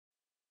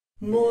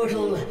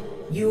Mortal,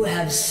 you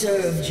have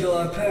served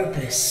your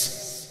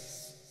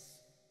purpose.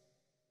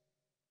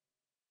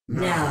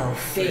 Now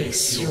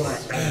face your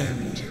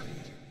end.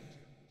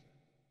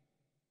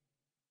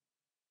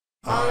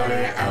 I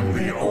am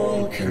the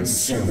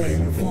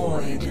all-consuming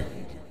void.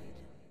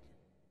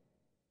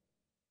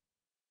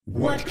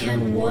 What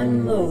can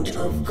one mote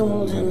of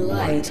golden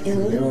light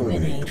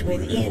illuminate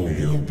within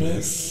the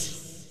abyss?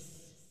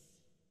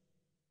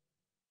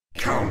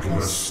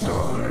 Countless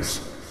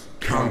stars,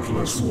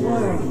 countless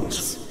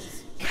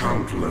worlds,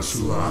 countless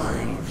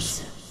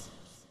lives.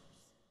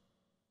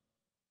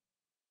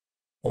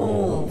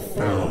 All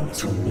fell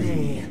to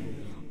me,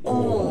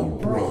 all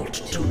brought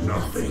to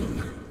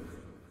nothing.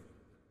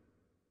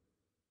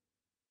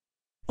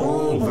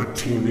 All the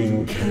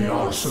teeming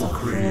chaos of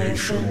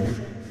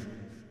creation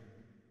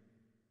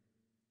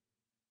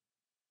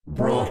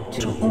brought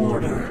to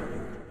order,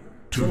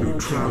 to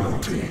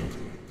neutrality,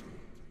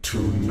 to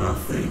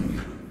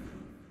nothing.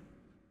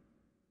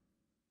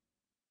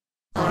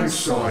 I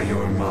saw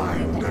your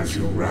mind as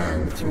you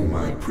ran through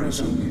my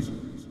prison.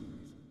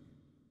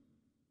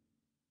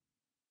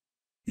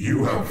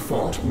 You have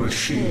fought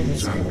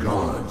machines and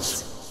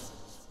gods.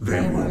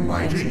 They were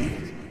mighty.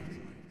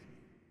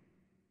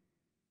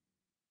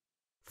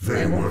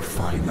 They were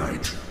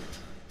finite.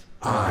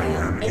 I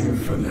am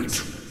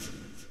infinite.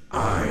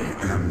 I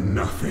am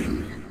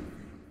nothing.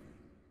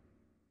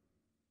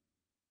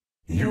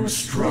 You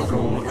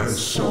struggle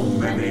as so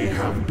many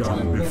have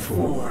done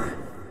before.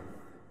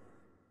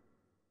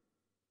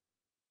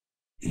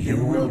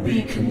 You will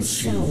be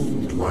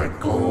consumed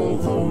like all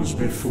those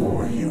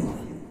before you.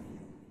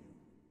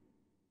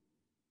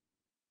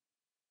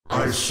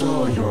 I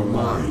saw your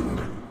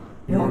mind.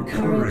 Your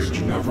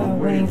courage never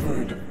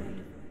wavered.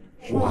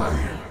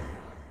 Why?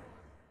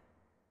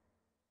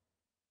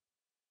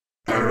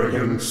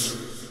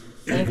 Arrogance,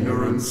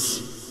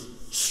 ignorance,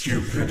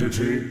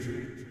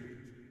 stupidity.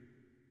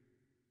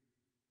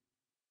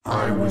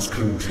 I was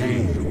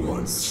contained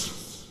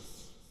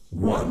once.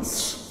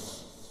 Once.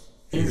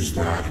 Is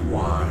that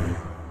why?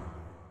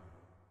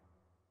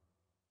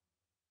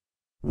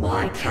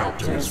 My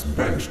captors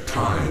bent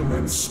time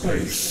and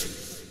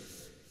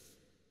space.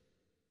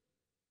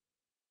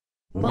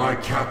 My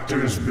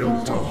captors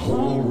built a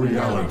whole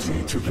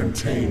reality to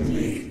contain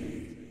me.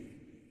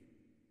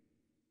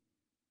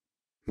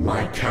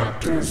 My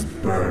captors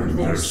burned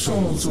their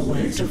souls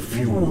away to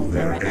fuel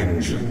their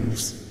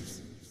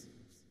engines.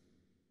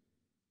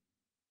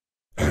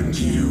 And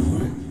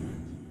you?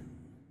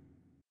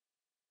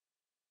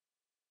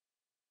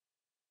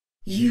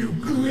 You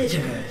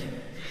glitter.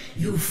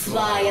 You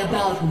fly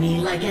about me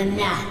like a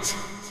gnat.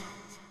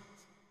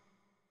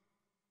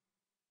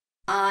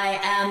 I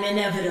am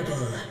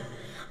inevitable.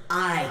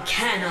 I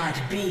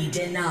cannot be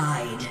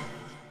denied.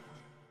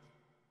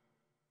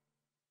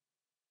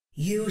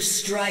 You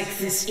strike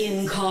this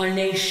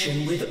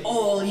incarnation with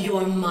all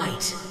your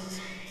might.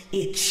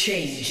 It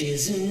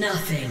changes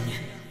nothing.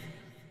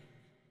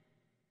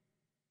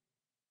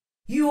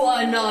 You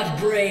are not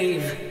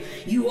brave.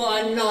 You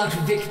are not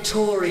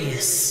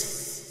victorious.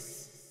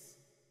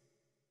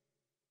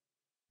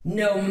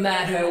 No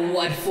matter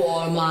what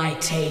form I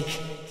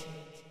take,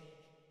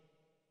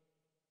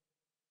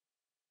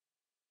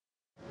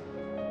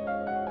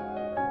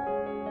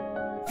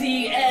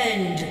 the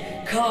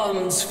end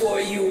comes for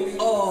you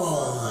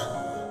all.